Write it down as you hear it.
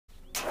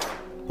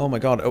Oh my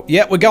god. Oh,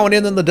 yeah, we're going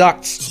in the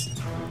ducts.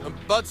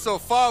 But so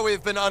far,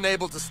 we've been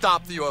unable to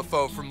stop the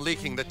UFO from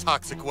leaking the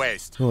toxic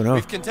waste. Oh no.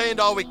 We've contained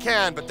all we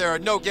can, but there are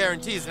no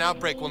guarantees an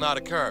outbreak will not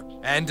occur.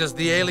 And does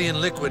the alien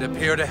liquid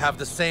appear to have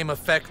the same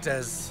effect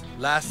as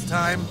last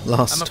time?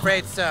 Last I'm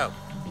afraid so.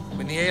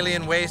 When the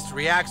alien waste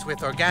reacts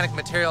with organic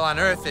material on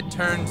Earth, it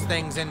turns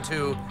things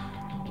into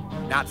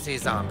Nazi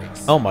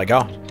zombies. Oh my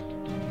god.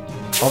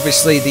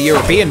 Obviously, the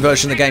European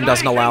version of the game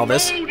doesn't allow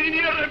this.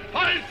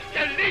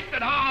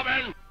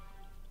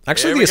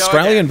 Actually, the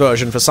Australian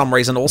version, for some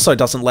reason, also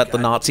doesn't let the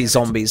Nazi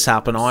zombies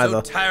happen either.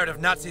 So tired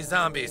of Nazi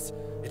zombies.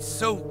 It's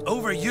so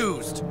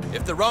overused.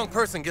 If the wrong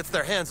person gets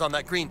their hands on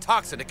that green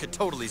toxin, it could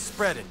totally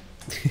spread it.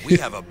 We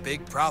have a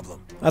big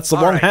problem. That's the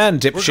All wrong right,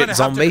 hand, we're dipshit gonna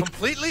zombie. have to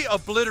completely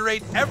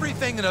obliterate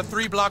everything in a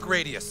 3-block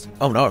radius.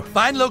 Oh no.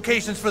 Find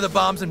locations for the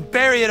bombs and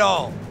bury it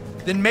all.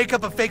 Then make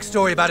up a fake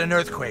story about an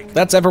earthquake.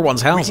 That's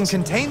everyone's We can houses.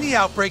 contain the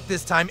outbreak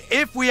this time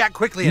if we act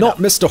quickly Not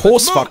enough. Mr.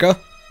 Horsefucker.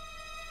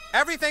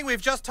 Everything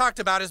we've just talked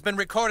about has been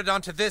recorded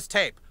onto this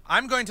tape.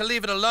 I'm going to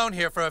leave it alone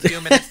here for a few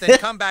minutes, then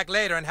come back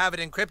later and have it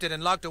encrypted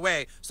and locked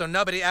away so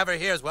nobody ever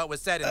hears what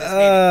was said in this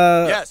meeting.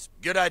 Yes,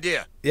 good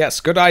idea.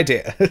 Yes, good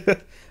idea.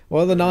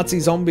 What are the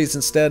Nazi zombies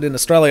instead in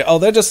Australia? Oh,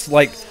 they're just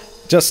like,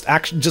 just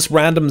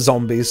random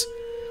zombies.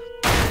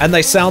 And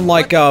they sound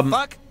like,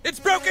 Fuck! It's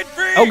broken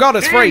free! oh god,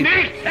 it's free!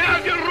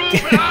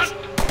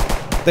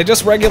 They're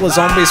just regular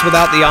zombies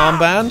without the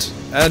armband,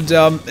 and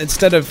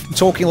instead of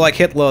talking like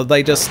Hitler,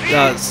 they just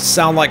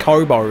sound like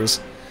hobos.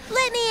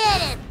 Let me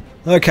at him.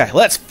 Okay,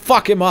 let's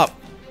fuck him up.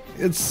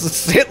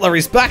 It's Hitler,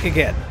 he's back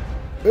again.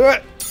 Oh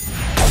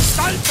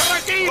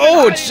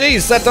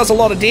jeez, that does a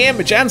lot of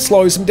damage and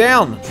slows him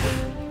down.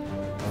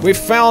 We've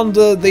found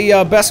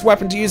the best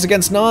weapon to use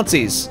against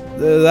Nazis.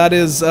 That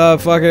is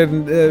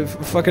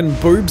fucking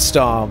boob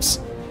staves.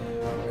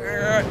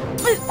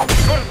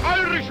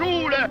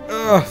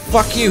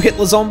 Fuck you,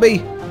 Hitler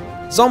zombie.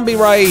 Zombie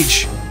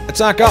rage.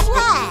 Attack up.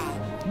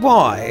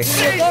 Why?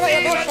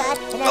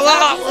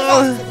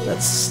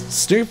 That's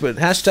stupid.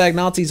 Hashtag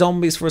Nazi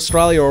zombies for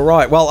Australia,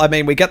 alright. Well, I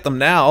mean, we get them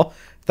now.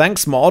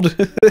 Thanks, mod.